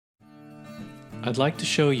I'd like to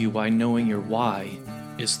show you why knowing your why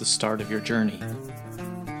is the start of your journey.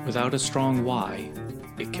 Without a strong why,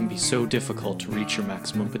 it can be so difficult to reach your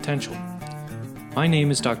maximum potential. My name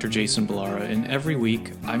is Dr. Jason Ballara, and every week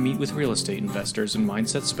I meet with real estate investors and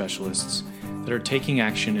mindset specialists that are taking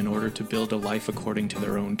action in order to build a life according to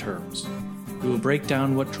their own terms. We will break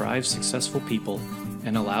down what drives successful people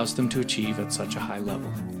and allows them to achieve at such a high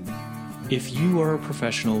level. If you are a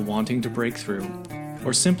professional wanting to break through,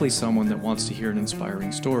 or simply someone that wants to hear an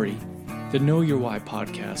inspiring story, the Know Your Why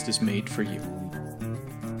podcast is made for you.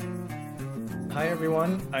 Hi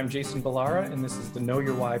everyone, I'm Jason Ballara, and this is the Know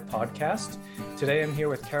Your Why podcast. Today I'm here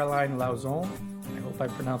with Caroline Lauzon. I hope I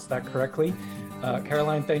pronounced that correctly.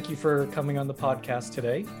 Caroline, thank you for coming on the podcast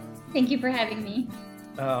today. Thank you for having me.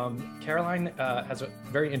 Caroline has a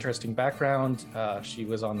very interesting background. She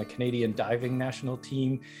was on the Canadian diving national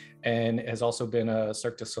team and has also been a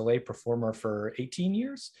Cirque du Soleil performer for 18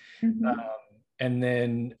 years. Mm-hmm. And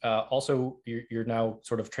then also you're now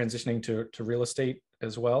sort of transitioning to real estate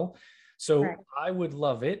as well. So right. I would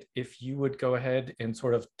love it if you would go ahead and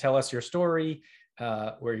sort of tell us your story,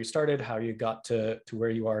 where you started, how you got to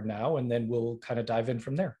where you are now, and then we'll kind of dive in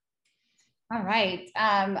from there. All right.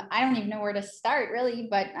 I don't even know where to start really,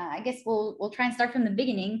 but I guess we'll try and start from the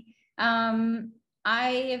beginning.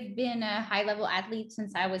 I have been a high level athlete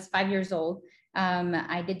since I was 5 years old.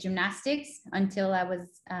 I did gymnastics until I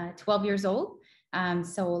was 12 years old.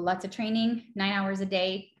 So lots of training, 9 hours a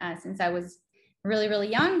day since I was really, really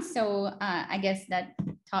young. So I guess that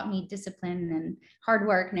taught me discipline and hard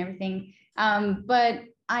work and everything. But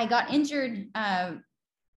I got injured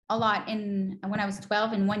a lot when I was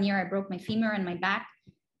 12. In 1 year, I broke my femur and my back.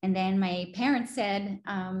 And then my parents said,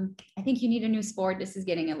 I think you need a new sport. This is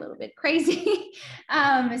getting a little bit crazy.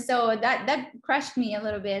 So that crushed me a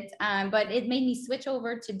little bit, but it made me switch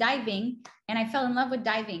over to diving, and I fell in love with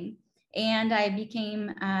diving. And I became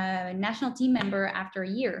a national team member after a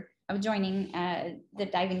year of joining the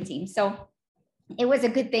diving team. So it was a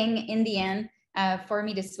good thing in the end for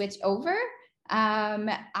me to switch over.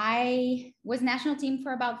 I was national team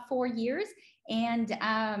for about 4 years. And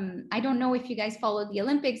I don't know if you guys followed the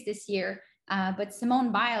Olympics this year, but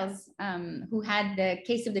Simone Biles, who had the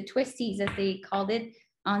case of the twisties, as they called it,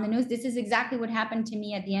 on the news, this is exactly what happened to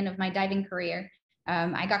me at the end of my diving career.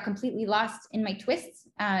 I got completely lost in my twists,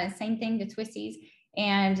 same thing, the twisties.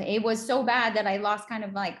 And it was so bad that I lost kind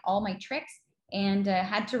of like all my tricks and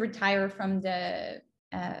had to retire from the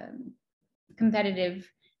competitive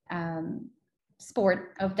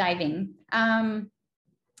sport of diving.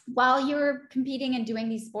 While you're competing and doing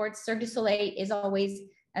these sports, Cirque du Soleil is always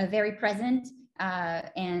very present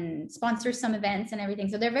and sponsors some events and everything.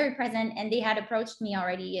 So they're very present, and they had approached me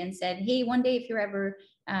already and said, hey, one day if you're ever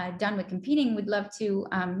done with competing, we'd love to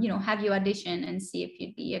have you audition and see if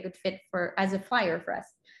you'd be a good fit as a flyer for us.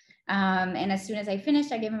 And as soon as I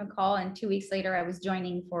finished, I gave him a call, and 2 weeks later I was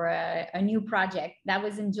joining for a new project. That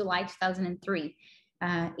was in July 2003.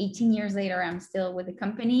 18 years later, I'm still with the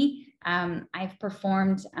company. I've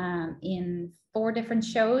performed in 4 different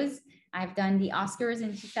shows. I've done the Oscars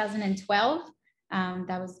in 2012.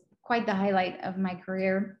 That was quite the highlight of my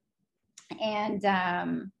career. And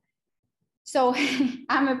so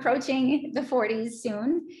I'm approaching the 40s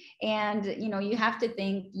soon. And, you have to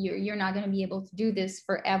think you're not going to be able to do this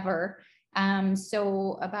forever.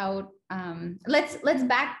 So about, let's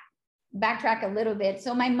backtrack a little bit.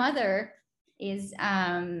 So my mother is,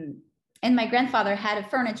 and my grandfather had a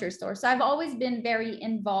furniture store. So I've always been very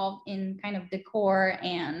involved in kind of decor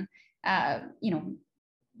and,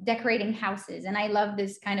 decorating houses. And I love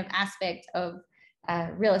this kind of aspect of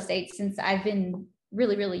real estate since I've been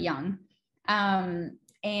really, really young. And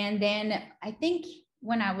then I think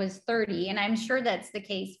when I was 30, and I'm sure that's the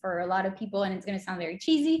case for a lot of people, and it's going to sound very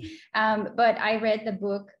cheesy, but I read the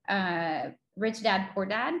book, Rich Dad, Poor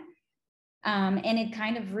Dad. And it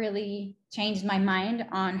kind of really changed my mind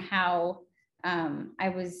on how I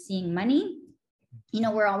was seeing money.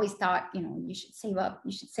 We're always taught, you should save up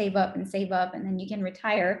and save up, and then you can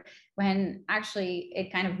retire, when actually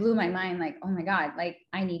it kind of blew my mind, like, oh my God, like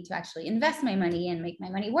I need to actually invest my money and make my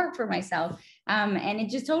money work for myself. And it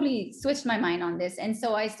just totally switched my mind on this. And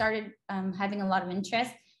so I started having a lot of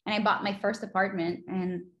interest, and I bought my first apartment.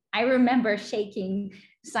 And I remember shaking,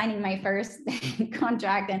 signing my first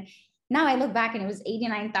contract, and now I look back and it was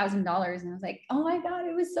 $89,000, and I was like, oh my God,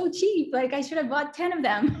 it was so cheap. Like I should have bought 10 of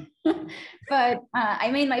them. But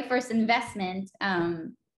I made my first investment.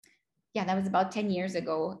 That was about 10 years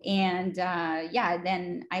ago. And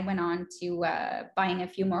then I went on to buying a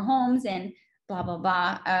few more homes and blah, blah,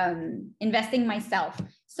 blah, investing myself.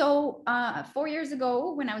 So 4 years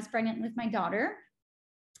ago, when I was pregnant with my daughter,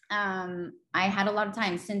 I had a lot of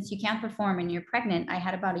time. Since you can't perform and you're pregnant, I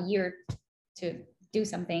had about a year to do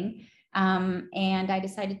something. And I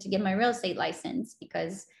decided to get my real estate license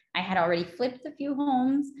because I had already flipped a few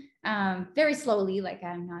homes, very slowly. Like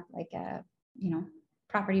I'm not like a,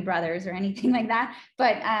 Property Brothers or anything like that,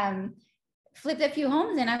 but flipped a few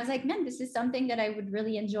homes, and I was like, man, this is something that I would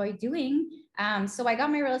really enjoy doing. So I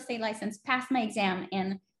got my real estate license, passed my exam,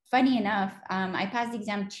 and funny enough, I passed the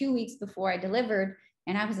exam 2 weeks before I delivered,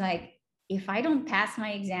 and I was like, if I don't pass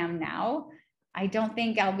my exam now, I don't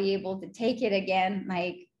think I'll be able to take it again,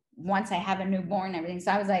 like once I have a newborn and everything.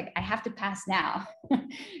 So I was like, I have to pass now.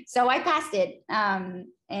 So I passed it.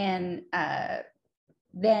 And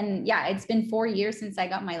then, yeah, it's been 4 years since I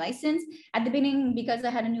got my license. At the beginning, because I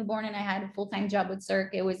had a newborn and I had a full-time job with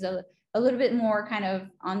Cirque, it was a little bit more kind of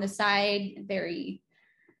on the side, very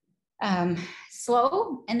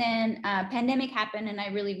slow. And then pandemic happened and I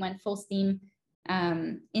really went full steam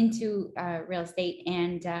into real estate.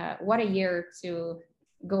 And what a year to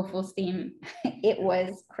go full steam. It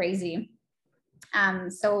was crazy.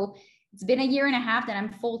 So it's been a year and a half that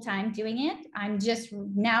I'm full-time doing it. I'm just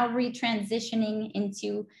now retransitioning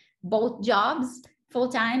into both jobs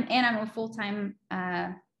full-time, and I'm a full-time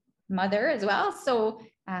mother as well. So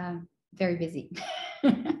very busy.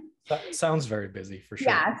 That sounds very busy for sure.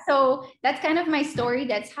 Yeah, so that's kind of my story.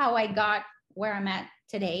 That's how I got where I'm at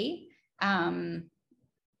today.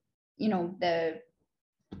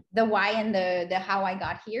 The why and the how I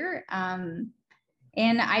got here.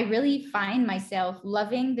 And I really find myself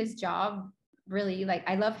loving this job. Really, like,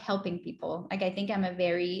 I love helping people. Like, I think I'm a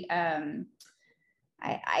very,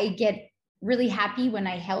 I get really happy when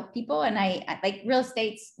I help people, and I like real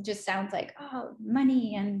estate just sounds like, oh,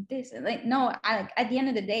 money and this, and like, no, at the end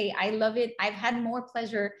of the day, I love it. I've had more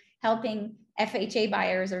pleasure helping FHA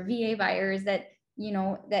buyers or VA buyers that,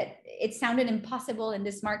 that it sounded impossible in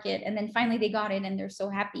this market. And then finally they got it and they're so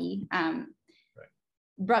happy.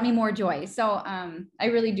 Brought me more joy. So I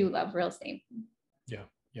really do love real estate. Yeah,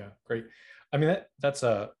 great. I mean, that's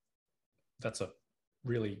a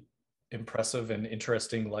really impressive and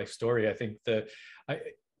interesting life story. I think I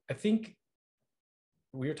think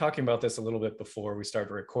we were talking about this a little bit before we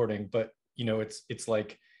started recording, but it's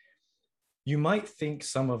like you might think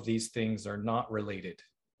some of these things are not related,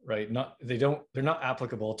 right? They're not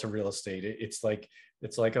applicable to real estate. It's like,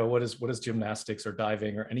 oh, what is gymnastics or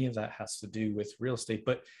diving or any of that has to do with real estate?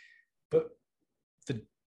 But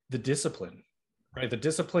the discipline, right? The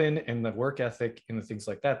discipline and the work ethic and the things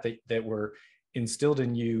like that were instilled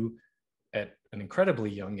in you at an incredibly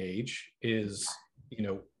young age is,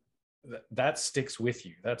 that sticks with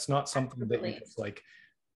you. That's not something that you just like,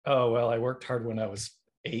 oh, well, I worked hard when I was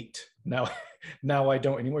 8. Now I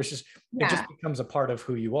don't anymore. It's just, It just becomes a part of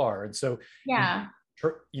who you are. And so,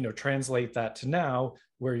 translate that to now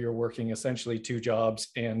where you're working essentially 2 jobs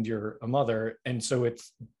and you're a mother. And so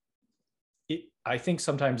I think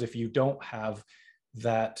sometimes if you don't have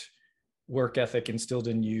that work ethic instilled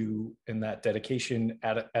in you and that dedication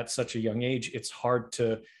at such a young age, it's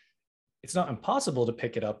not impossible to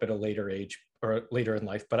pick it up at a later age or later in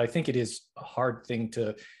life, but I think it is a hard thing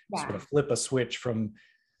to sort of flip a switch from,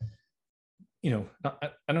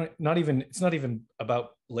 it's not even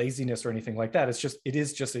about laziness or anything like that. It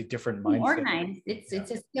is just a different mindset. Organized.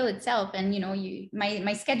 It's a skill itself. And,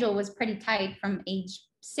 my schedule was pretty tight from age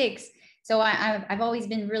 6. So I've always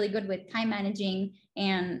been really good with time managing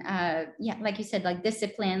and like you said, like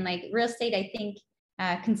discipline, like real estate. I think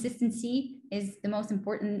consistency is the most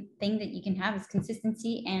important thing that you can have, is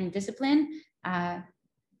consistency and discipline.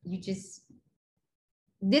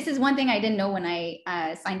 This is one thing I didn't know when I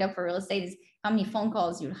signed up for real estate, is how many phone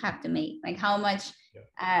calls you have to make, like how much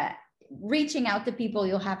reaching out to people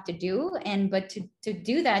you'll have to do. But to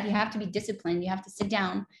do that, you have to be disciplined. You have to sit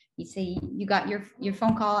down. You say you got your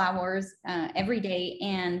phone call hours every day,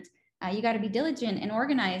 and you got to be diligent and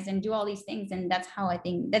organized and do all these things. And that's how I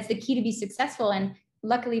think that's the key to be successful. And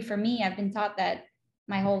luckily for me, I've been taught that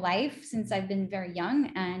my whole life since I've been very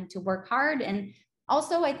young, and to work hard. And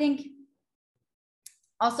also, I think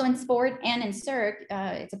also in sport and in Cirque,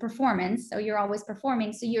 it's a performance. So you're always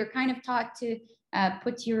performing. So you're kind of taught to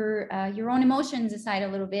put your own emotions aside a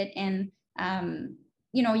little bit. And,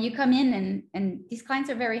 you come in and these clients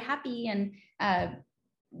are very happy and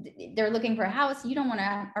they're looking for a house. You don't want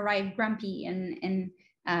to arrive grumpy and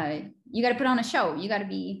you got to put on a show. You got to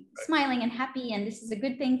be smiling and happy. And this is a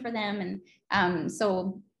good thing for them. And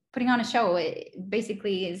so putting on a show, it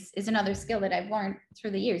basically is another skill that I've learned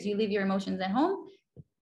through the years. You leave your emotions at home.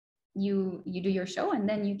 You do your show, and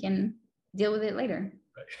then you can deal with it later.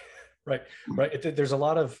 Right. There's a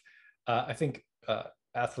lot of, I think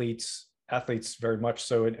athletes athletes very much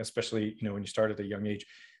so, and especially, when you start at a young age,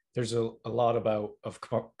 there's a lot of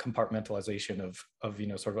compartmentalization of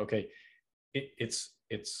sort of, okay,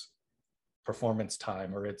 it's performance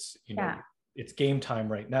time, or it's it's game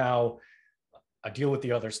time right now. I deal with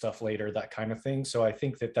the other stuff later, that kind of thing. So I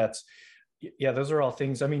think that's those are all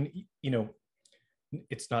things. I mean,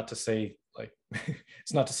 it's not to say like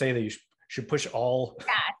it's not to say that you should push all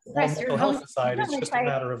mental health aside. It's just a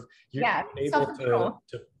matter of you're able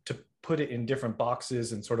to put it in different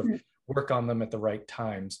boxes and sort of work on them at the right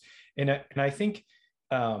times. And I think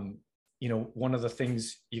one of the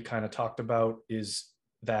things you kind of talked about is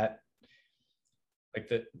that, like,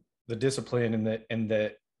 the discipline and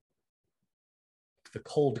the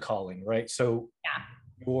cold calling, right? So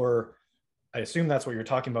I assume that's what you're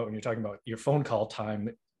talking about when you're talking about your phone call time.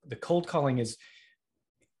 The cold calling is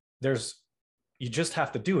you just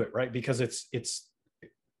have to do it, right? Because it's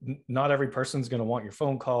not every person's going to want your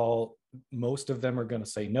phone call. Most of them are going to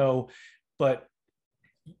say no, but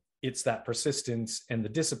it's that persistence and the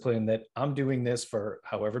discipline that I'm doing this for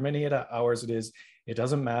however many hours it is. It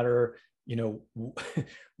doesn't matter,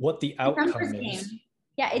 what the outcome is.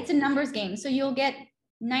 Yeah, it's a numbers game. So you'll get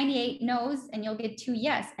 98 no's and you'll get 2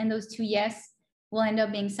 yes, and those 2 yes will end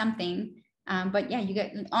up being something. But you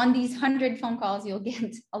get on these 100 phone calls, you'll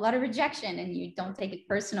get a lot of rejection, and you don't take it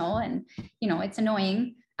personal, and it's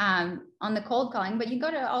annoying on the cold calling. But you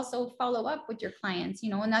got to also follow up with your clients,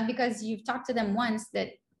 and not because you've talked to them once that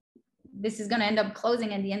this is going to end up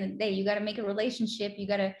closing at the end of the day. You got to make a relationship. You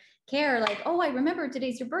got to care, like, oh, I remember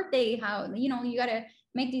today's your birthday. How, you got to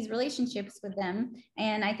make these relationships with them.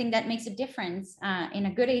 And I think that makes a difference in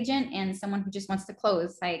a good agent and someone who just wants to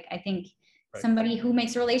close. Like, I think somebody who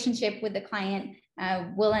makes a relationship with the client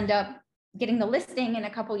will end up getting the listing in a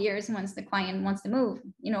couple of years once the client wants to move,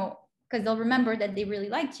 because they'll remember that they really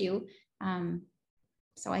liked you.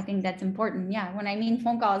 So I think that's important. Yeah. When I mean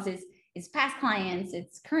phone calls is past clients,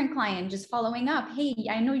 it's current client, just following up. Hey,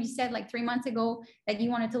 I know you said like 3 months ago that you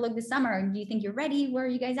wanted to look this summer. Do you think you're ready? Where are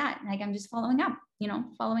you guys at? Like, I'm just following up,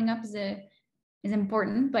 following up is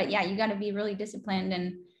important, but you got to be really disciplined,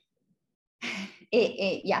 and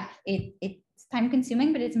it's time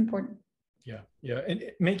consuming, but it's important. Yeah.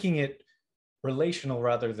 And making it relational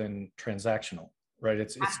rather than transactional, right?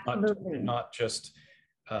 It's not just,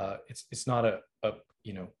 it's not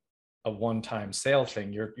a one-time sale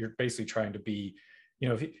thing. You're basically trying to be,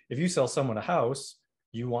 if you sell someone a house,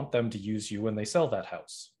 you want them to use you when they sell that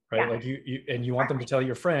house, right? Like you want them to tell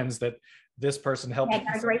your friends that this person helped. A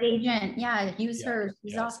great agent. Use her.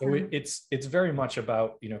 She's awesome. So it's very much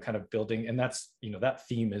about, kind of building, and that's, that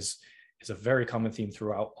theme is a very common theme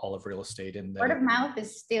throughout all of real estate. And word of mouth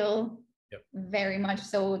is still very much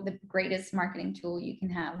so the greatest marketing tool you can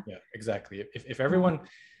have. Yeah, exactly. If everyone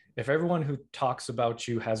who talks about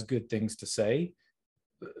you has good things to say,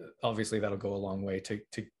 obviously that'll go a long way to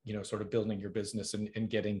sort of building your business and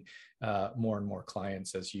getting more and more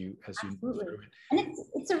clients as you move through it. And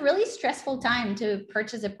it's a really stressful time to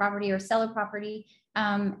purchase a property or sell a property.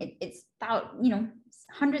 It's about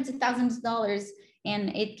hundreds of thousands of dollars,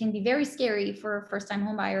 and it can be very scary for a first-time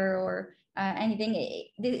home buyer or anything.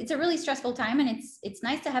 It's a really stressful time, and it's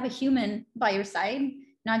nice to have a human by your side,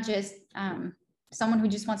 not just someone who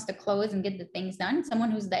just wants to close and get the things done,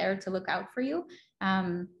 someone who's there to look out for you.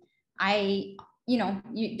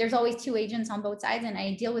 There's always 2 agents on both sides, and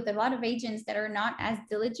I deal with a lot of agents that are not as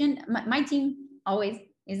diligent. My team always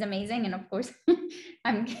is amazing. And of course,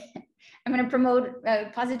 I'm going to promote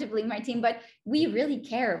positively my team, but we really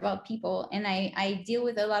care about people. And I deal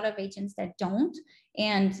with a lot of agents that don't.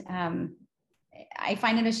 And I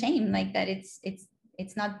find it a shame, like, that it's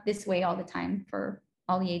not this way all the time for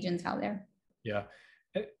all the agents out there. Yeah.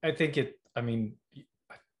 I think I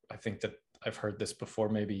think that I've heard this before,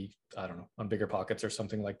 maybe, I don't know, on Bigger Pockets or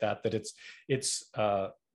something like that, that it's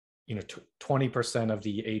 20% of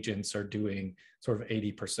the agents are doing sort of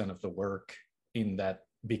 80% of the work, in that,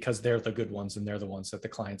 because they're the good ones and they're the ones that the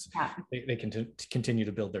clients, they can continue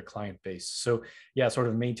to build their client base. So sort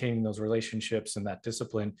of maintaining those relationships and that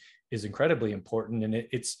discipline is incredibly important. And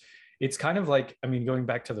it's kind of like, going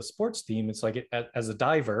back to the sports theme, it's like, as a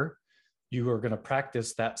diver, you are going to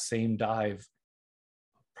practice that same dive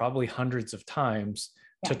probably hundreds of times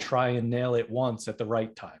to try and nail it once at the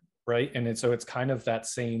right time, right? And so it's kind of that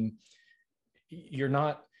same, you're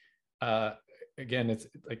not, again, it's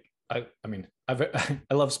like, I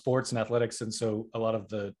love sports and athletics, and so a lot of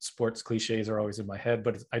the sports cliches are always in my head,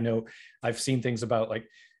 but I know I've seen things about, like,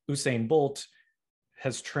 Usain Bolt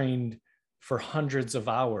has trained for hundreds of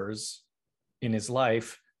hours in his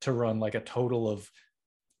life to run like a total of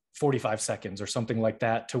 45 seconds or something like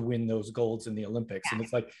that to win those golds in the Olympics. And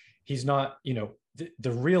it's like, he's not,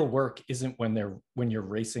 the real work isn't when you're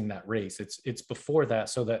racing that race. It's before that,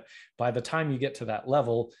 so that by the time you get to that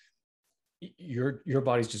level, your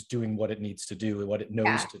body's just doing what it needs to do and what it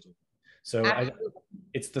knows to do. So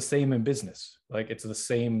it's the same in business. Like it's the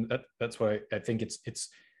same. That's why I think it's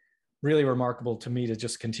really remarkable to me to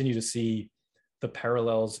just continue to see the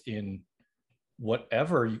parallels in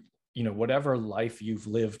whatever whatever life you've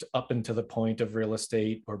lived up until the point of real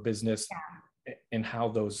estate or business, and how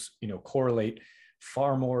those correlate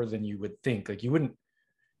far more than you would think. Like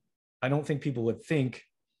I don't think people would think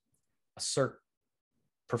a CERC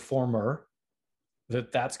performer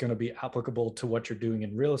that's going to be applicable to what you're doing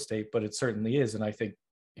in real estate, but it certainly is. And I think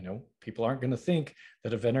people aren't going to think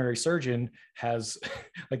that a veterinary surgeon has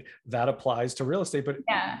like that applies to real estate, but it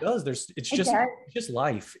does. It's just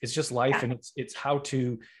life. It's just life, and it's how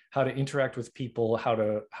to interact with people, how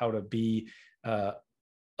to be a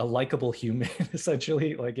likable human,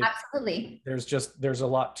 essentially. Like absolutely, there's a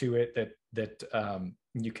lot to it that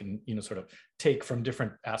you can sort of take from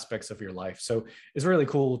different aspects of your life. So it's really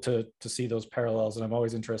cool to see those parallels, and I'm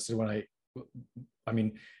always interested when I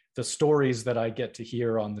mean the stories that I get to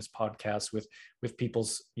hear on this podcast with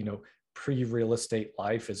people's pre-real estate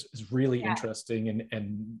life is really interesting,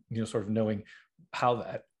 and sort of knowing how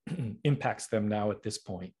that impacts them now at this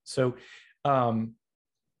point. So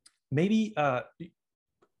maybe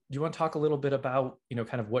do you want to talk a little bit about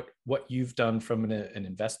kind of what you've done from an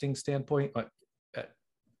investing standpoint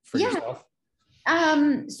for yourself?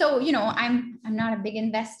 So I'm not a big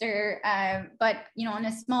investor, but on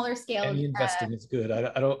a smaller scale, any investing is good.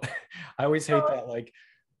 I always hate that, like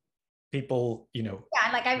people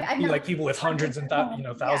like I've like people with hundreds and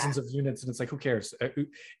thousands of units, and it's like, who cares?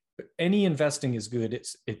 Any investing is good.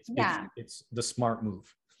 It's the smart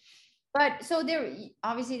move. But so there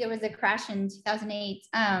was a crash in 2008,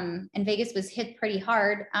 and Vegas was hit pretty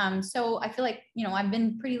hard. So I feel like I've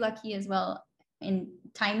been pretty lucky as well in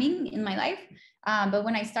timing in my life. But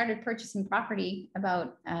when I started purchasing property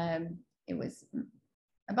it was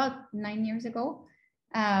about 9 years ago,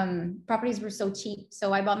 properties were so cheap.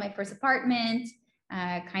 So I bought my first apartment,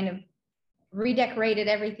 kind of redecorated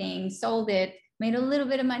everything, sold it, made a little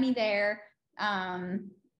bit of money there. I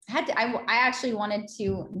actually wanted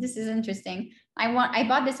to, this is interesting. I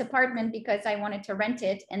bought this apartment because I wanted to rent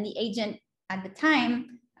it. And the agent at the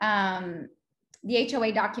time, the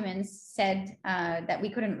HOA documents said that we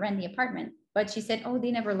couldn't rent the apartment, but she said, oh,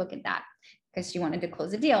 they never look at that, because she wanted to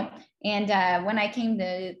close the deal. And when I came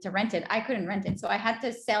to rent it, I couldn't rent it. So I had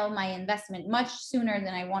to sell my investment much sooner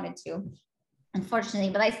than I wanted to, unfortunately,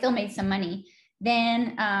 but I still made some money.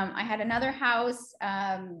 Then I had another house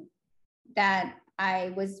that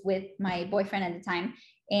I was with my boyfriend at the time,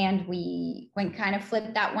 and we went kind of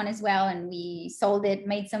flipped that one as well. And we sold it,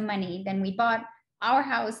 made some money. Then we bought our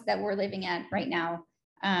house that we're living at right now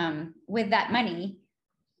with that money,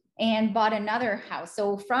 and bought another house.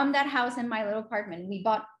 So from that house and my little apartment, we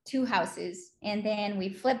bought 2 houses, and then we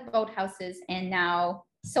flipped both houses, and now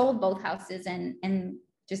sold both houses, and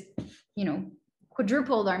just,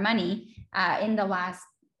 quadrupled our money in the last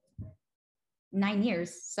 9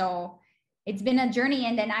 years. So it's been a journey.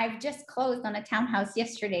 And then I've just closed on a townhouse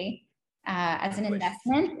yesterday as an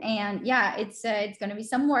investment. And it's going to be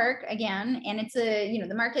some work again. And it's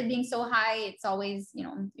the market being so high, it's always,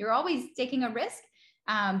 you're always taking a risk.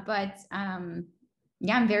 But I'm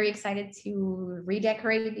very excited to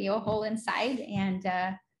redecorate the whole inside and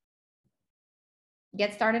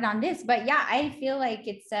get started on this. But I feel like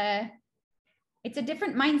it's a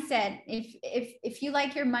different mindset. If you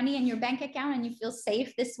like your money in your bank account and you feel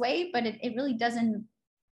safe this way, but it really doesn't,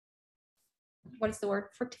 what is the word,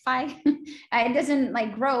 fructify? It doesn't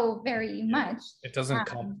like grow very much. It doesn't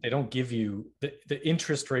they don't give you the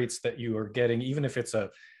interest rates that you are getting, even if it's a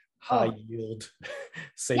high yield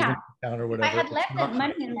savings account or whatever. If I had left that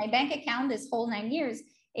money in my bank account this whole 9 years,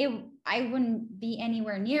 I wouldn't be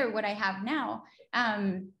anywhere near what I have now.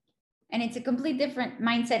 And it's a complete different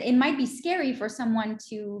mindset. It might be scary for someone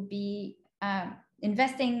to be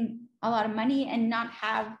investing a lot of money and not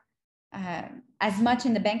have as much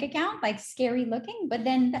in the bank account, like scary looking, but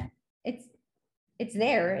then it's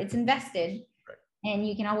there, it's invested, and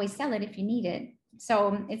you can always sell it if you need it.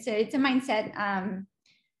 So it's a mindset.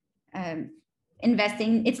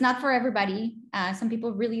 Investing, it's not for everybody. Some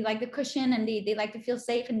people really like the cushion, and they like to feel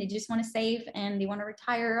safe, and they just want to save, and they want to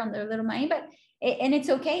retire on their little money, and it's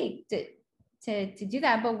okay to do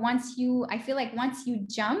that. But I feel like once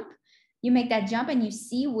you make that jump and you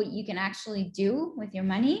see what you can actually do with your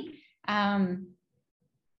money,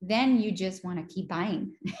 then you just want to keep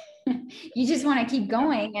buying. You just want to keep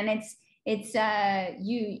going. And It's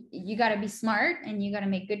you got to be smart and you got to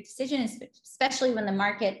make good decisions, especially when the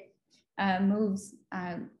market moves.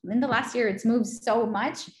 In the last year, it's moved so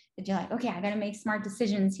much that you're like, okay, I got to make smart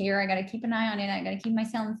decisions here. I got to keep an eye on it. I got to keep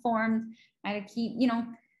myself informed. I got to keep,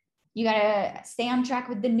 you got to stay on track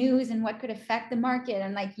with the news and what could affect the market.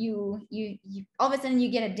 And like you all of a sudden you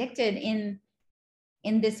get addicted in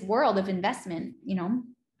this world of investment,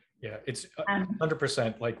 Yeah, it's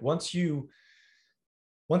 100%. Like once you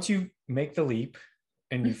make the leap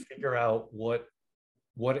and you figure out what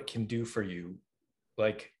it can do for you,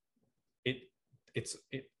 like it's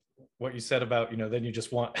what you said about, then you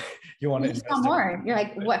just want, you want to invest more. You're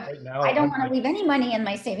like, what? Right now, I don't want to leave any money in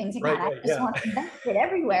my savings account. Right, I just want to invest it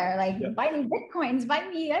everywhere. Like buy me Bitcoins, buy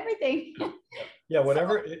me everything. Yeah,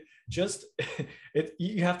 whatever.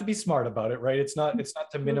 You have to be smart about it, right? It's not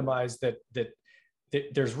to minimize that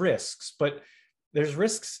there's risks, but there's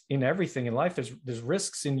risks in everything in life. There's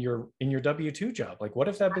risks in your W-2 job. Like what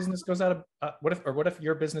if that business goes out of, what if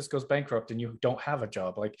your business goes bankrupt and you don't have a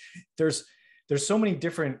job? Like there's so many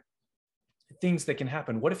different things that can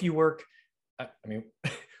happen. What if you work,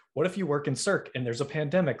 what if you work in Cirque and there's a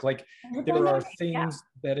pandemic? Like there are things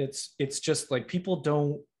that it's just like people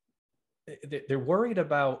they're worried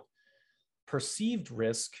about perceived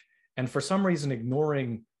risk and for some reason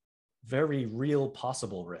ignoring very real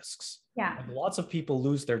possible risks. Yeah. And lots of people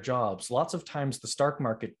lose their jobs. Lots of times the stock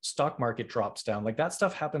market drops down. Like that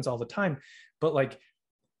stuff happens all the time. But like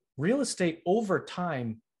real estate over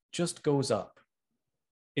time just goes up.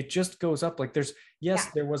 It just goes up. Like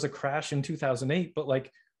there was a crash in 2008, but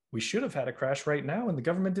like we should have had a crash right now and the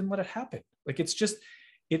government didn't let it happen. Like it's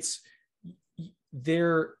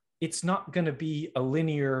not going to be a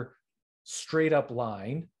linear straight up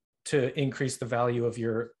line to increase the value of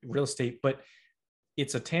your real estate, but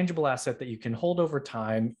it's a tangible asset that you can hold over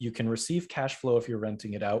time. You can receive cash flow if you're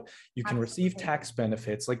renting it out. You can receive tax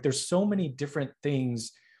benefits. Like there's so many different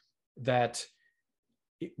things that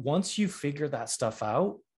once you figure that stuff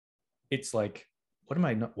out, it's like, what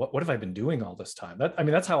have I been doing all this time?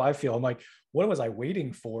 That's how I feel. I'm like, what was I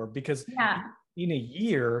waiting for? Because in a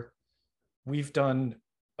year, we've done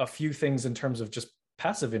a few things in terms of just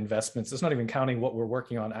passive investments. It's not even counting what we're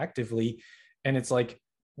working on actively. And it's like,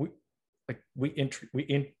 we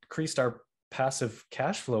increased our passive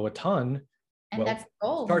cash flow a ton. And that's the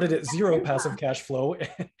goal. Started at zero passive cash flow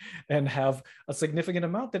and have a significant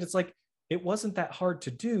amount that it's like, it wasn't that hard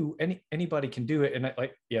to do. Anybody can do it. And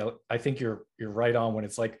I think you're right on when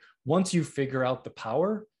it's like, once you figure out the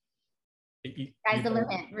power, sky's the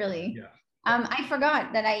limit, really. Yeah. I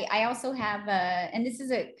forgot that I also have and this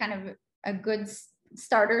is a kind of a good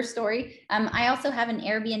starter story. I also have an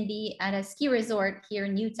Airbnb at a ski resort here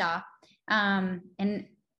in Utah. And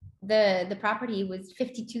the property was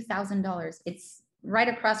 $52,000. It's right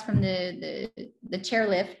across from the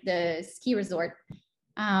chairlift, the ski resort.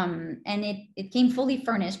 And it came fully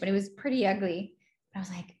furnished, but it was pretty ugly. I was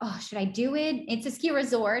like, oh, should I do it? It's a ski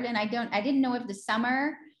resort. And I didn't know if the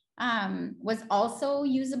summer was also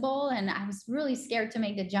usable. And I was really scared to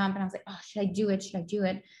make the jump. And I was like, oh, should I do it? Should I do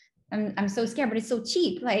it? I'm so scared, but it's so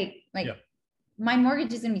cheap. Like my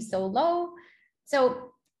mortgage is going to be so low.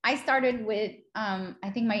 So I started with,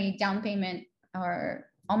 I think my down payment or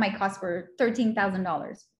all my costs were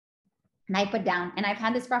 $13,000. And I put down, and I've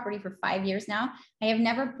had this property for 5 years now. I have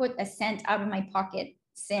never put a cent out of my pocket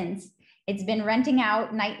since. It's been renting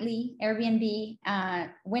out nightly, Airbnb,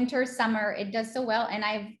 winter, summer. It does so well.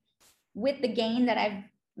 And with the gain that I've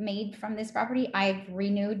made from this property, I've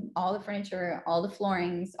renewed all the furniture, all the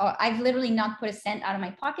floorings. I've literally not put a cent out of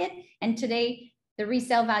my pocket. And today the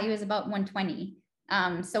resale value is about 120.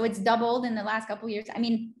 So it's doubled in the last couple of years.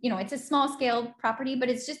 It's a small scale property, but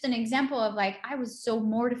it's just an example of like, I was so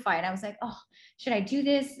mortified. I was like, oh, should I do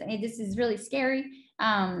this? This is really scary.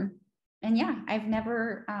 And yeah, I've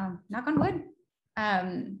never, knock on wood,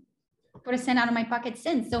 put a cent out of my pocket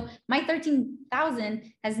since. So my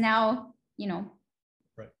 13,000 has now,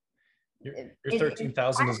 right. Your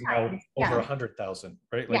 13,000 is now over 100,000,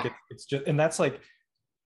 right? Like it's just, and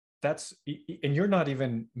and you're not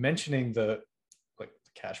even mentioning the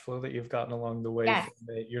cash flow that you've gotten along the way. Yes.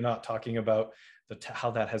 You're not talking about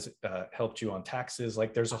how that has helped you on taxes.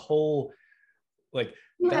 Like there's a whole, like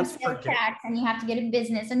you have sales tax and you have to get a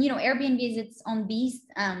business, and Airbnb is its own beast.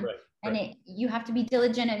 And you have to be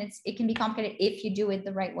diligent, and it can be complicated if you do it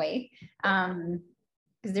the right way.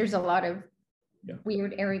 Because there's a lot of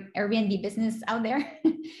weird Airbnb business out there.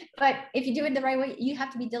 But if you do it the right way, you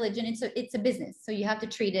have to be diligent. It's a business, so you have to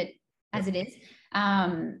treat it as it is.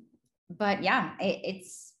 But yeah,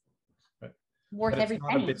 it's worth every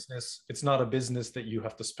penny. It's not a business that you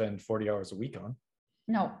have to spend 40 hours a week on.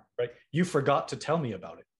 No. right? You forgot to tell me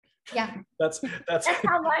about it. Yeah. That's That's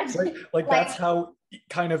how much. right? Like that's how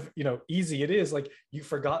kind of, you know, easy it is. Like you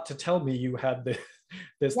forgot to tell me you had this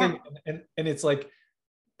Yeah. thing. And it's like,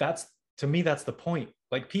 that's, to me, that's the point.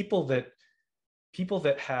 Like people that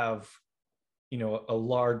have, you know, a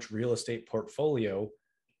large real estate portfolio,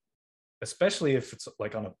 especially if it's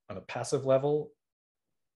like on a passive level,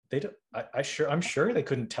 they don't, I'm sure they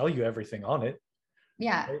couldn't tell you everything on it.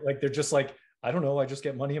 Yeah. Right? Like they're just like, I don't know, I just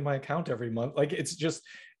get money in my account every month. Like it's just,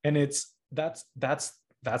 and that's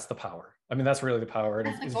the power. I mean, that's really the power.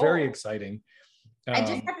 And it's very exciting. I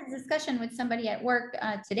just had this discussion with somebody at work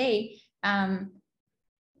today,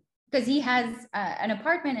 because he has an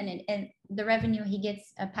apartment, and the revenue he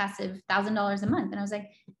gets a passive $1,000 a month. And I was like,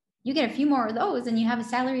 you get a few more of those and you have a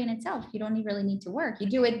salary in itself. You don't really need to work. You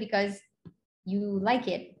do it because you like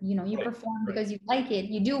it. You know, you perform because you like it.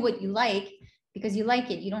 You do what you like because you like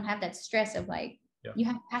it. You don't have that stress of like, you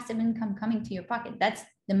have passive income coming to your pocket. That's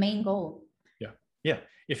the main goal. Yeah.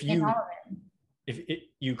 If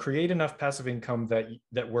you create enough passive income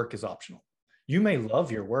that work is optional. You may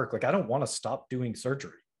love your work. Like, I don't want to stop doing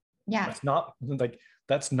surgery. Yeah.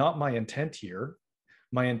 That's not my intent here.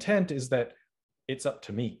 My intent is that it's up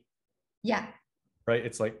to me. Yeah. Right.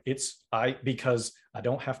 It's like, because I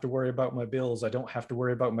don't have to worry about my bills. I don't have to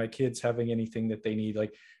worry about my kids having anything that they need.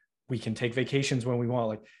 Like, we can take vacations when we want.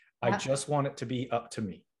 Like, I just want it to be up to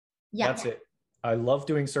me. Yeah. That's it. I love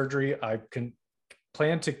doing surgery. I can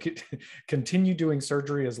plan to continue doing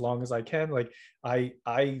surgery as long as I can. Like, I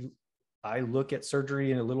look at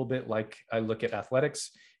surgery in a little bit like I look at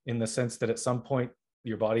athletics, in the sense that at some point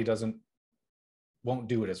your body won't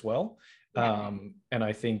do it as well. Yeah. And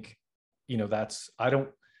I think, you know, I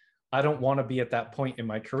don't want to be at that point in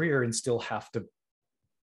my career and still have to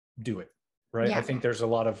do it. Right. Yeah. I think there's a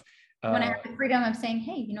lot of, when I have the freedom of saying,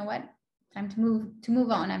 hey, you know what, time to move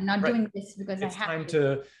on. I'm not doing this because it's time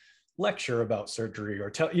to lecture about surgery or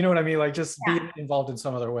tell, you know what I mean? Like, just be involved in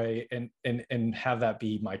some other way and have that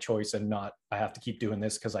be my choice, and not, I have to keep doing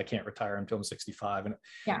this because I can't retire until I'm 65 and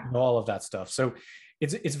all of that stuff. So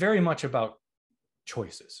it's very much about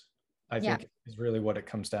choices, I think, is really what it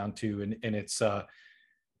comes down to. And it's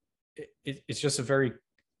just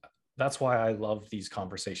that's why I love these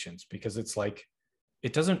conversations, because it's like,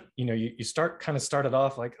 it doesn't, you know, you started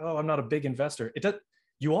off like, oh, I'm not a big investor.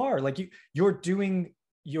 You are, like, you're doing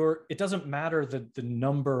it doesn't matter the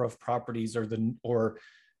number of properties or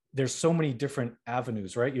there's so many different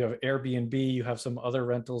avenues, right? You have Airbnb, you have some other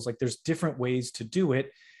rentals, like there's different ways to do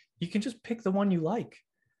it. You can just pick the one you like.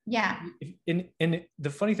 Yeah. And the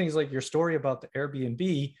funny thing is, like, your story about the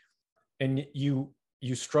Airbnb, and you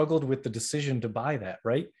struggled with the decision to buy that,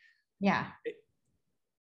 right? Yeah.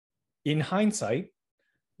 In hindsight,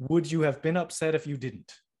 would you have been upset if you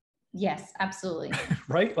didn't? Yes, absolutely.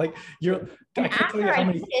 Right? Like, I can't tell you how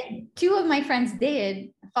many. Two of my friends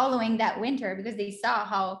did following that winter, because they saw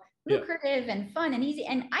how lucrative and fun and easy,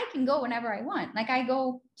 and I can go whenever I want. Like, I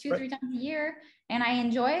go 2-3 times a year and I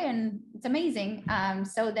enjoy it, and it's amazing.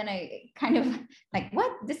 So then I kind of like,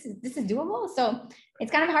 what, this is doable. So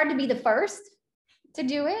it's kind of hard to be the first to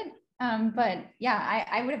do it. But yeah,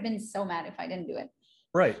 I would have been so mad if I didn't do it.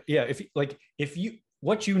 Right. Yeah.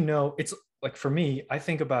 What you know, it's like, for me, I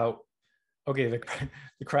think about, okay,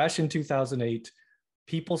 the crash in 2008,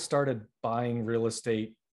 people started buying real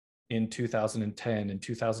estate in 2010 and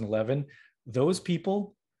 2011. Those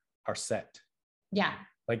people are set. Yeah.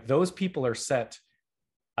 Like, those people are set.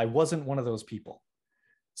 I wasn't one of those people.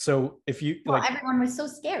 So everyone was so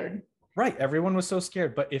scared. Right. Everyone was so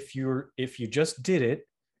scared. But if you just did it,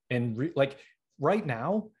 and like right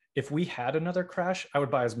now, if we had another crash, I would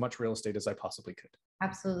buy as much real estate as I possibly could.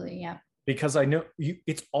 Absolutely. Yeah. Because I know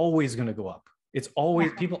it's always going to go up. It's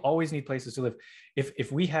always, people always need places to live.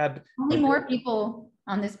 If we had only more people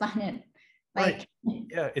on this planet, like, right.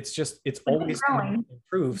 Yeah, it's always going to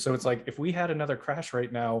improve. So it's like, if we had another crash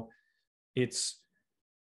right now,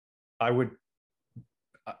 I would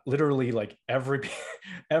literally, like,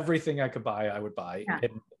 everything I could buy, I would buy,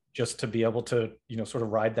 and just to be able to, you know, sort of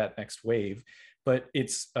ride that next wave. But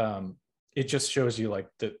it just shows you, like,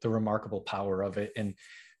 the remarkable power of it. And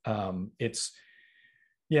it's,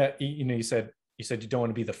 you know, you said you don't want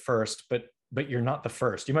to be the first, but you're not the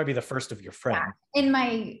first. You might be the first of your friend. Yeah. In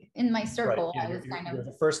my circle, right. You're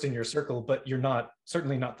the first in your circle, but you're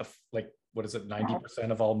certainly not what is it? 90%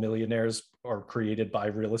 of all millionaires are created by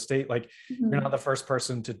real estate. Like, you're not the first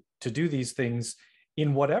person to do these things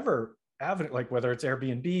in whatever avenue, like whether it's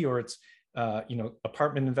Airbnb or it's, you know,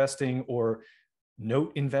 apartment investing or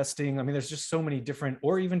note investing. I mean, there's just so many different,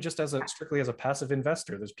 or even just strictly as a passive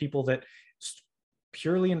investor, there's people that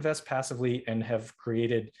purely invest passively and have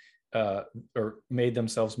created or made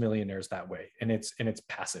themselves millionaires that way. And it's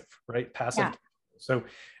passive, right? Passive. Yeah. So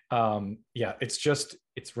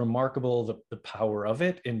it's remarkable the power of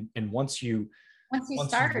it. And once you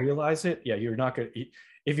start, realize it, you're not going to,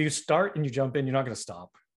 if you start and you jump in, you're not going to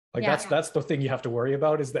stop. Like that's the thing you have to worry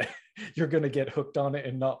about, is that you're going to get hooked on it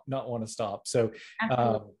and not want to stop. So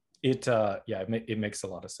it makes a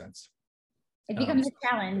lot of sense. It becomes a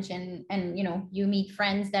challenge, and you meet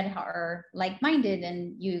friends that are like-minded,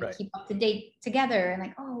 and you keep up to date together, and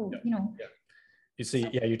like, you see,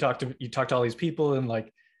 you talk to all these people, and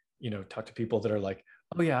like, talk to people that are like,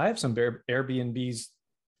 oh yeah, I have some Airbnbs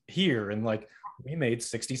here, and like, we made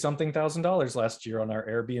 $60,000 last year on our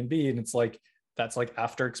Airbnb, and it's like, that's like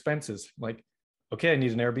after expenses. Like, okay, I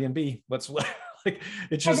need an Airbnb. Let's like,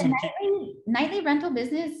 it's just nightly rental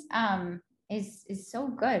business is so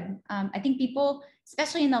good. I think people,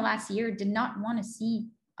 especially in the last year, did not want to see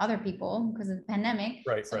other people because of the pandemic.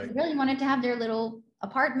 Right. They really wanted to have their little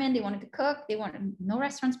apartment. They wanted to cook. They wanted, no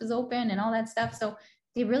restaurants was open and all that stuff. So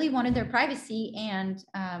they really wanted their privacy. And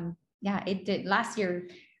it did. Last year,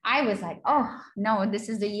 I was like, oh no, this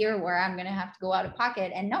is the year where I'm going to have to go out of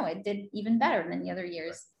pocket. And no, it did even better than the other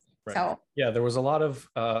years. Right. So there was a lot of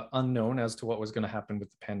unknown as to what was going to happen with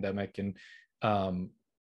the pandemic. And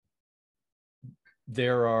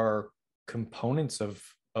there are components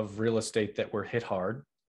of real estate that were hit hard,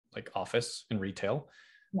 like office and retail.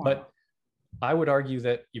 Yeah. But I would argue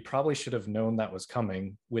that you probably should have known that was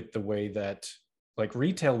coming, with the way that like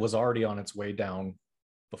retail was already on its way down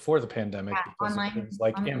before the pandemic, because of things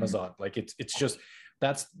like Amazon. Like it's just,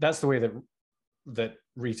 that's the way that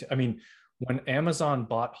retail, I mean, when Amazon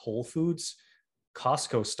bought Whole Foods,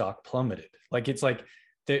 Costco stock plummeted. Like, it's like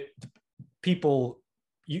the people,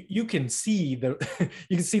 you can see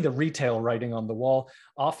the retail writing on the wall.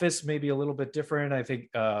 Office maybe a little bit different, I think,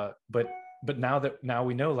 but now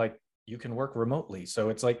we know, like, you can work remotely. So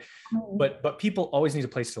it's like, but people always need a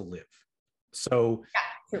place to live. So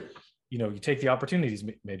you take the opportunities.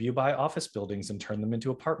 Maybe you buy office buildings and turn them into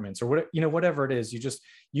apartments, or whatever it is.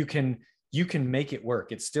 You can make it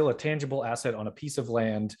work. It's still a tangible asset on a piece of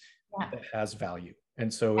land that has value.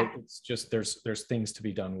 And so it's just, there's things to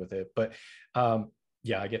be done with it. But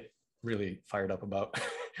I get really fired up about,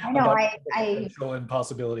 I know, about potential and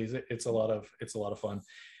possibilities. It's a lot of fun.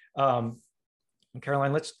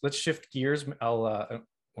 Caroline, let's shift gears. I'll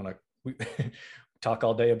want to talk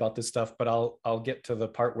all day about this stuff, but I'll get to the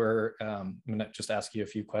part where I'm gonna just ask you a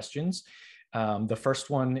few questions. The first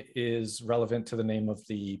one is relevant to the name of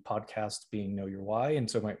the podcast, being Know Your Why. And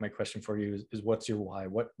so my question for you is what's your why?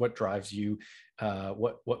 What drives you?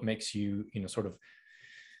 What makes you, sort of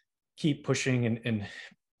keep pushing and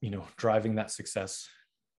driving that success?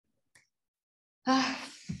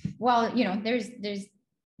 Well, there's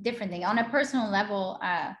different thing. On a personal level,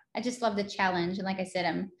 I just love the challenge. And like I said,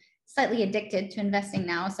 I'm slightly addicted to investing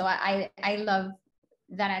now. So I love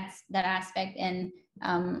that aspect. And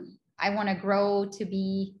I want to grow to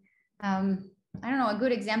be, a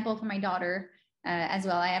good example for my daughter as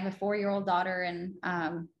well. I have a 4-year-old daughter, and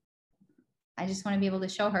I just want to be able to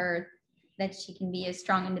show her that she can be a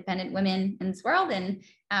strong, independent woman in this world, and,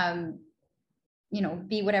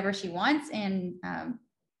 be whatever she wants, and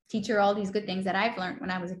teach her all these good things that I've learned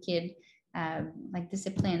when I was a kid, like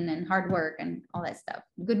discipline and hard work and all that stuff,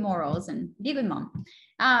 good morals, and be a good mom.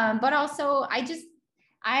 But also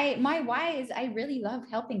my why is I really love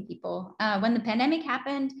helping people. When the pandemic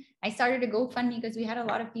happened, I started a GoFundMe because we had a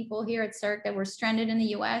lot of people here at CERC that were stranded in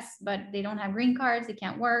the US, but they don't have green cards, they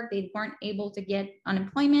can't work, they weren't able to get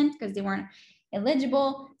unemployment because they weren't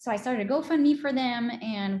eligible. So I started a GoFundMe for them,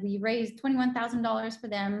 and we raised $21,000 for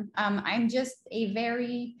them.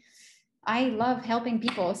 I love helping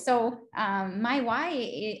people. So my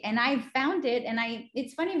why, and I found it, and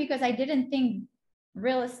it's funny because I didn't think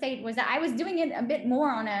real estate was that. I was doing it a bit more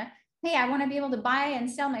on hey, I want to be able to buy and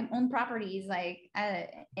sell my own properties, like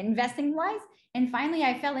investing wise. And finally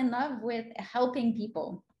I fell in love with helping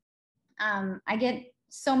people. I get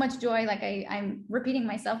so much joy, like I'm repeating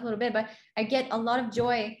myself a little bit, but I get a lot of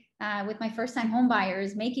joy with my first time home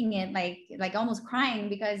buyers, making it like almost crying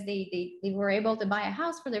because they were able to buy a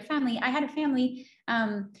house for their family. I had a family,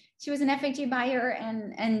 she was an FHA buyer,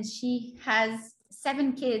 and she has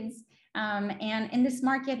 7 kids. And in this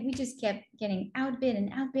market, we just kept getting outbid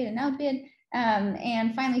and outbid and outbid.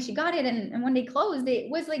 And finally she got it. And when they closed,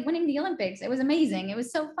 it was like winning the Olympics. It was amazing. It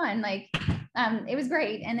was so fun. It was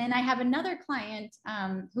great. And then I have another client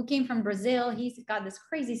who came from Brazil. He's got this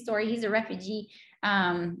crazy story. He's a refugee.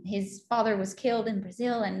 His father was killed in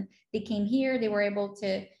Brazil, and they came here.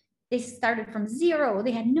 They started from zero.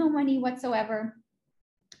 They had no money whatsoever.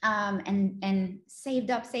 and saved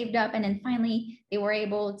up. And then finally they were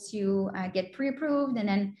able to get pre-approved. And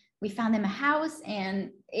then we found them a house,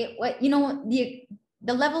 and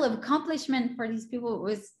the level of accomplishment for these people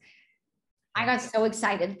was, I got so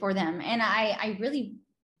excited for them. And I really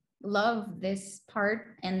love this part.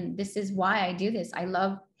 And this is why I do this. I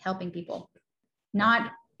love helping people,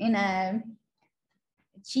 not in a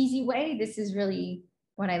cheesy way. This is really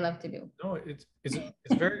what I love to do. No, it's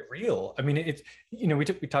very real. I mean, it's,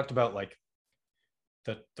 we talked about like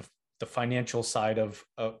the financial side of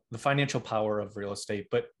the financial power of real estate,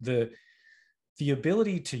 but the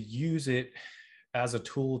ability to use it as a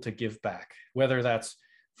tool to give back, whether that's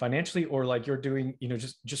financially or like you're doing,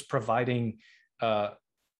 just providing,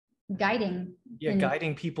 guiding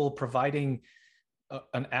people, providing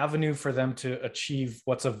an avenue for them to achieve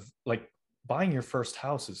like buying your first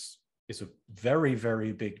house is a very,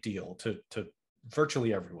 very big deal to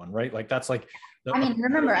virtually everyone, right? Like that's like,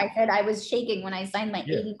 remember I said I was shaking when I signed my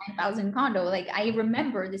 89,000 condo. Like I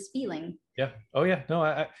remember this feeling. Yeah. Oh yeah. No,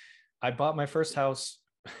 I bought my first house.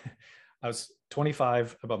 I was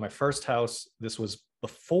 25. I bought my first house. This was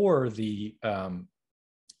before the,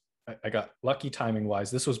 I got lucky timing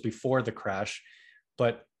wise. This was before the crash,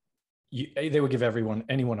 but they would give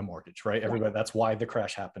anyone a mortgage, right? Everybody. That's why the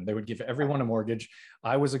crash happened. They would give everyone a mortgage.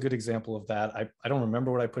 I was a good example of that. I don't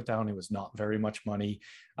remember what I put down. It was not very much money.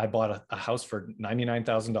 I bought a house for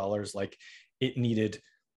 $99,000. Like it needed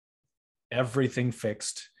everything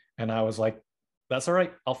fixed. And I was like, that's all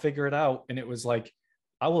right. I'll figure it out. And it was like,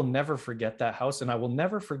 I will never forget that house. And I will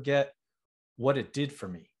never forget what it did for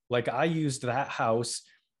me. Like I used that house.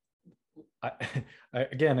 I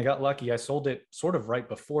got lucky. I sold it sort of right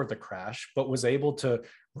before the crash, but was able to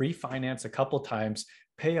refinance a couple times,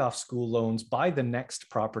 pay off school loans, buy the next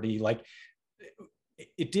property. Like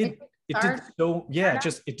it did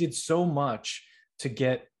so much to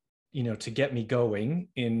get me going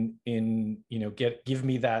give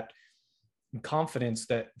me that confidence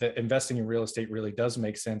that investing in real estate really does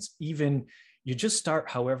make sense. Even you just start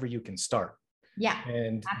however you can start. Yeah.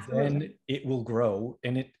 And absolutely. Then it will grow.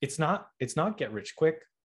 And it's not get rich quick.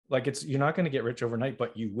 Like you're not going to get rich overnight,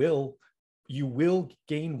 but you will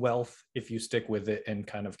gain wealth if you stick with it and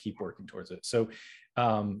kind of keep working towards it. So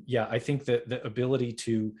I think that the ability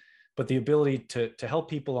to help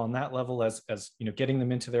people on that level as getting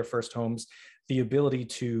them into their first homes, the ability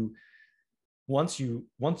to, once you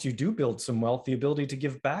do build some wealth, the ability to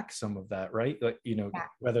give back some of that, right? Like,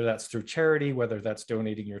 whether that's through charity, whether that's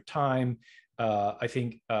donating your time. I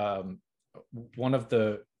think one of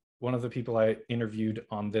the people I interviewed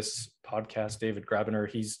on this podcast, David Grabiner,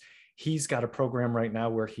 he's got a program right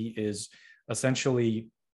now where he is essentially,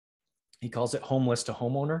 he calls it homeless to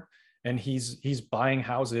homeowner, and he's buying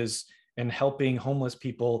houses and helping homeless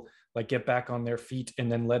people like get back on their feet,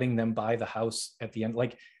 and then letting them buy the house at the end.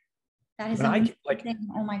 Like that is amazing.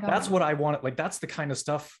 Oh my God. That's what I want. Like that's the kind of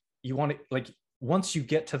stuff you want to, like once you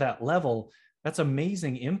get to that level, that's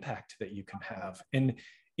amazing impact that you can have. And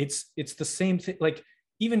it's the same thing. Like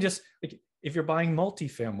even just like if you're buying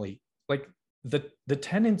multifamily, like the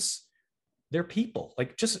tenants, they're people.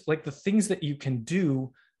 Like just like the things that you can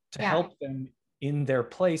do to help them in their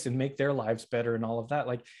place and make their lives better and all of that.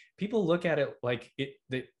 Like people look at it like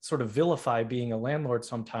they sort of vilify being a landlord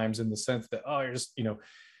sometimes, in the sense that, oh, you're just,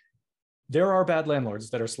 there are bad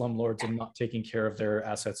landlords that are slumlords and not taking care of their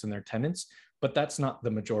assets and their tenants, but that's not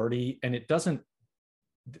the majority. And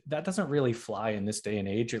that doesn't really fly in this day and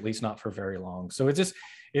age, at least not for very long. So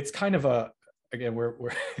it's kind of again, we're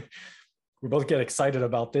we both get excited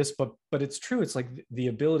about this, but it's true. It's like the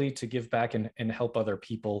ability to give back and help other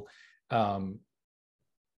people,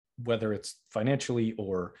 whether it's financially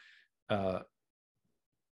or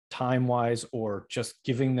time-wise, or just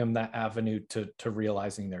giving them that avenue to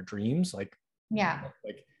realizing their dreams. Like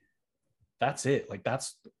that's it. Like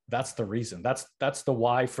that's the reason. That's the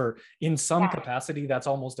why. For in some capacity, that's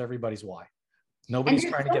almost everybody's why. Nobody's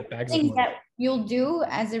trying to get bags of money. That you'll do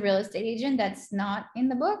as a real estate agent that's not in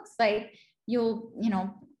the books. Like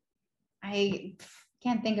I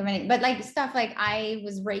can't think of any, but like stuff like I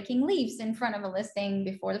was raking leaves in front of a listing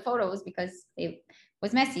before the photos because it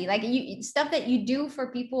was messy. Like stuff that you do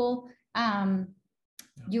for people.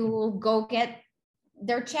 You'll go get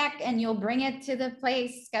their check and you'll bring it to the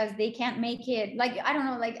place because they can't make it. Like, I don't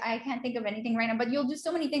know, like I can't think of anything right now, but you'll do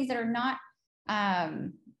so many things that are not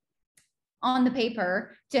on the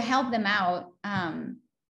paper to help them out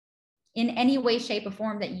in any way, shape, or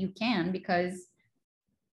form that you can, because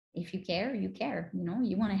if you care, you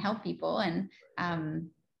want to help people. And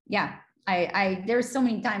I there's so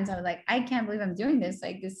many times I was like, I can't believe I'm doing this.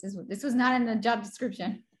 Like this was not in the job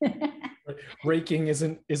description. Raking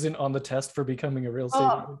isn't on the test for becoming a real estate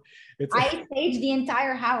agent. I staged the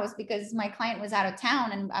entire house because my client was out of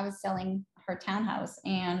town and I was selling her townhouse,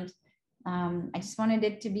 and I just wanted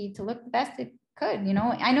it to look the best it could. You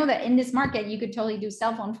know, I know that in this market you could totally do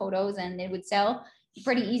cell phone photos and it would sell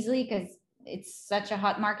pretty easily because it's such a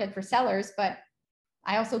hot market for sellers. But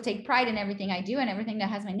I also take pride in everything I do, and everything that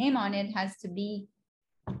has my name on it has to be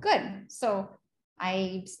good. So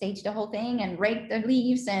I staged the whole thing and raked the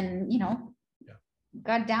leaves and,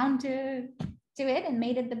 got down to it and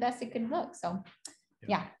made it the best it could look. So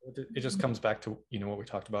yeah. It just comes back to, what we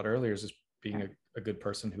talked about earlier, is just being a good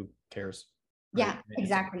person who cares. Right? Yeah,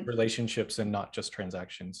 exactly. Relationships and not just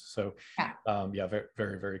transactions. So very,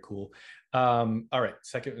 very, very cool. All right.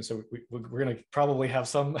 Second, so we're going to probably have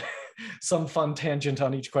some fun tangent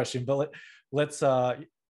on each question, but let's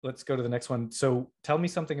go to the next one. So tell me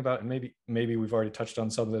something about, and maybe we've already touched on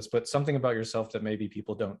some of this, but something about yourself that maybe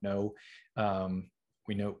people don't know.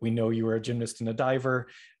 We know you were a gymnast and a diver,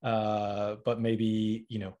 but maybe,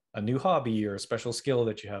 a new hobby or a special skill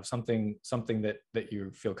that you have, something that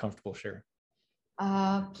you feel comfortable sharing.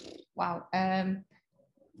 Wow.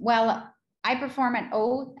 Well, I perform at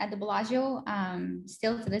the Bellagio,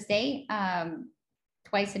 still to this day,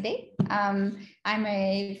 twice a day. I'm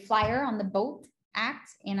a flyer on the boat act,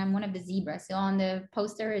 and I'm one of the zebras. So on the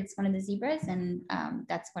poster, it's one of the zebras, and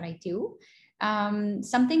that's what I do.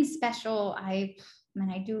 Something special. I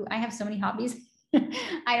have so many hobbies.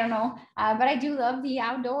 I don't know, but I do love the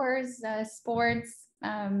outdoors, sports.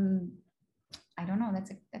 I don't know.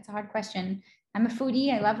 That's a hard question. I'm a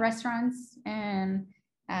foodie. I love restaurants, and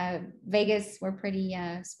Vegas, we're pretty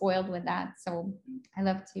spoiled with that. So I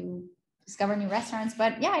love to discover new restaurants.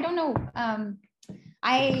 But yeah, I don't know.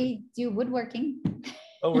 I do woodworking.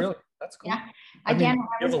 Oh, really? That's cool. Yeah. Again,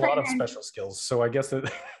 you have a lot of special skills. So I guess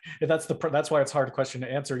that's why it's a hard question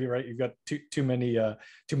to answer. You're right. You've got too many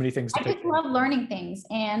things to pick. I just love learning things,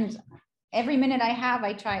 and every minute I have,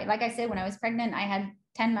 I try. Like I said, when I was pregnant, I had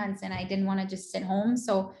 10 months and I didn't want to just sit home.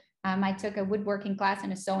 So I took a woodworking class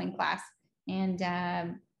and a sewing class, and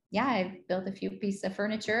I built a few pieces of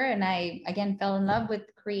furniture, and I again fell in love with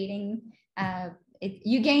creating.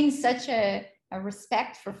 You gain such a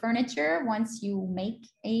respect for furniture once you make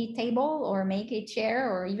a table or make a chair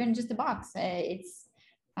or even just a box.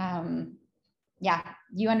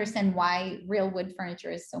 You understand why real wood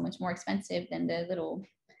furniture is so much more expensive than the little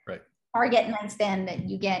Target nightstand that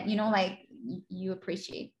you get. You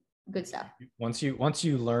appreciate good stuff. Once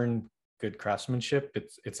you learn good craftsmanship,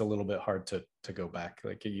 it's a little bit hard to go back.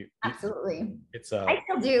 Absolutely. I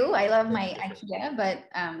still do. I love my IKEA, but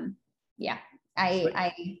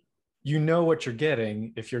you know what you're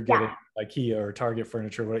getting if you're getting IKEA or Target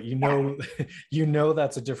furniture.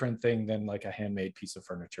 That's a different thing than like a handmade piece of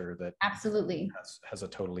furniture that absolutely has a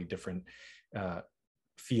totally different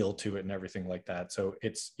feel to it and everything like that. So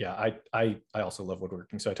I also love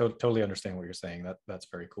woodworking, so I totally understand what you're saying. That's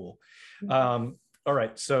very cool. Mm-hmm. All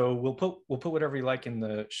right, so we'll put whatever you like in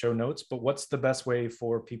the show notes, but what's the best way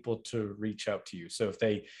for people to reach out to you? So if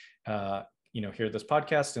they hear this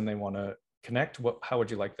podcast and they want to connect, how would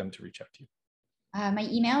you like them to reach out to you? My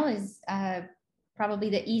email is probably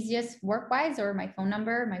the easiest work-wise, or my phone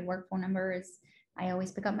number. My work phone number is, I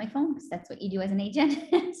always pick up my phone because that's what you do as an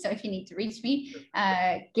agent. So if you need to reach me,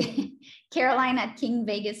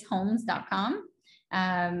 Caroline@KingVegasHomes.com.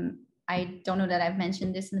 I don't know that I've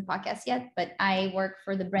mentioned this in the podcast yet, but I work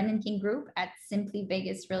for the Brendan King Group at Simply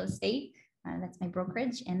Vegas Real Estate. That's my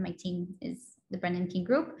brokerage, and my team is the Brendan King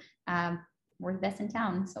Group. We're the best in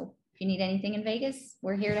town. So if you need anything in Vegas,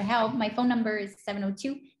 we're here to help. My phone number is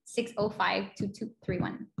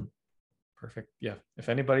 702-605-2231. Perfect. Yeah. If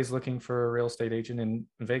anybody's looking for a real estate agent in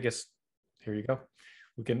Vegas, here you go.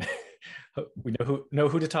 We know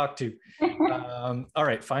who to talk to. All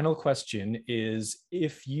right. Final question is,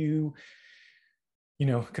 if you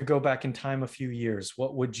could go back in time a few years,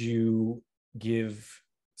 what would you give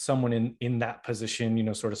someone in that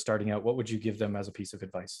position, sort of starting out? What would you give them as a piece of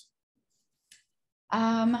advice?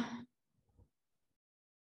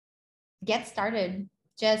 Get started.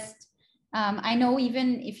 Just, I know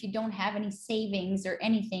even if you don't have any savings or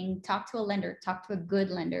anything, talk to a lender, talk to a good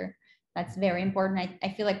lender. That's very important.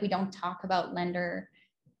 I feel like we don't talk about lenders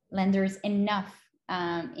enough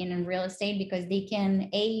in real estate, because they can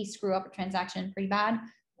screw up a transaction pretty bad,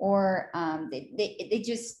 or they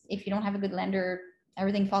just, if you don't have a good lender,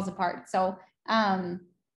 everything falls apart. So,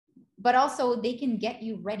 but also they can get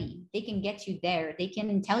you ready. They can get you there. They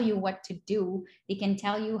can tell you what to do. They can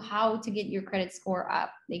tell you how to get your credit score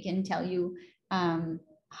up. They can tell you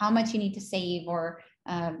how much you need to save, or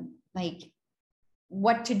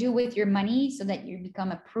what to do with your money so that you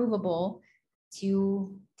become approvable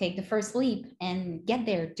to take the first leap and get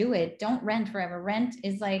there. Do it. Don't rent forever. Rent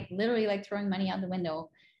is like literally like throwing money out the window.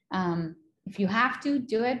 If you have to,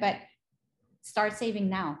 do it, but start saving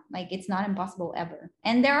now. Like, it's not impossible ever.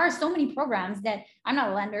 And there are so many programs that I'm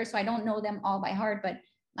not a lender, so I don't know them all by heart, but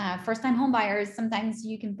first time home buyers, sometimes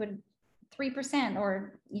you can put 3%,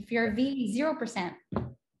 or if you're a V, 0%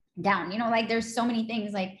 down, you know, like there's so many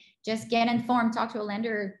things. Like, just get informed, talk to a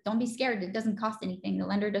lender. Don't be scared. It doesn't cost anything. The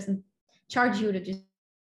lender doesn't charge you to just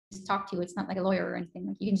talk to you. It's not like a lawyer or anything.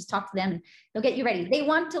 Like, you can just talk to them and they'll get you ready. They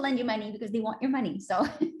want to lend you money because they want your money. So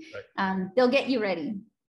they'll get you ready.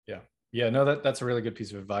 Yeah, no, that's a really good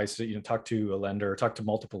piece of advice. You know, talk to a lender, talk to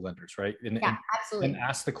multiple lenders, right? Absolutely. And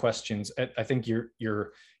ask the questions. I think your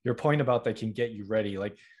point about they can get you ready.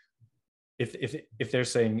 Like, if they're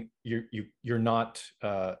saying you're not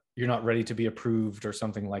ready to be approved or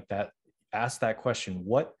something like that, ask that question.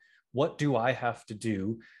 What do I have to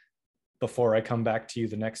do before I come back to you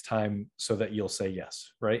the next time so that you'll say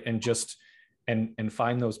yes, right? And just and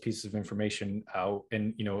find those pieces of information out,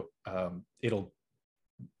 and it'll,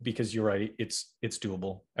 because you're right, it's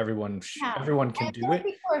doable. Everyone can do it.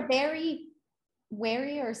 People are very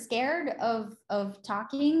wary or scared of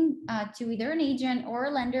talking to either an agent or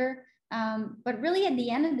a lender, but really at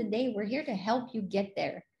the end of the day, we're here to help you get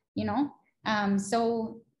there, you know.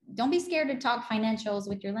 So don't be scared to talk financials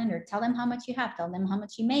with your lender. Tell them how much you have, tell them how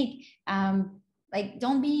much you make. Like,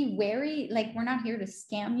 don't be wary. Like, we're not here to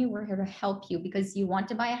scam you, we're here to help you because you want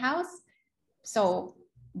to buy a house. So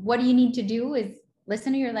what do you need to do is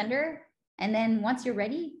listen to your lender, and then once you're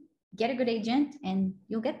ready, get a good agent and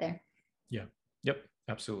you'll get there. Yeah. Yep.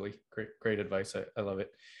 Absolutely. Great advice. I love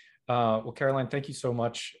it. Well, Caroline, thank you so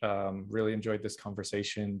much. Really enjoyed this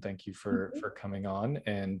conversation. Thank you for coming on.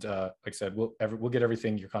 And like I said, we'll get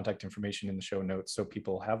everything, your contact information, in the show notes so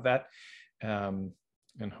people have that. And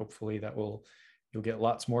hopefully you'll get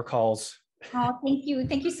lots more calls. Oh, thank you.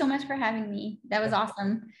 Thank you so much for having me. That was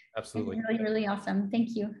awesome. Absolutely. Really, really awesome.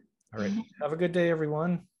 Thank you. All right. Have a good day,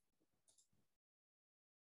 everyone.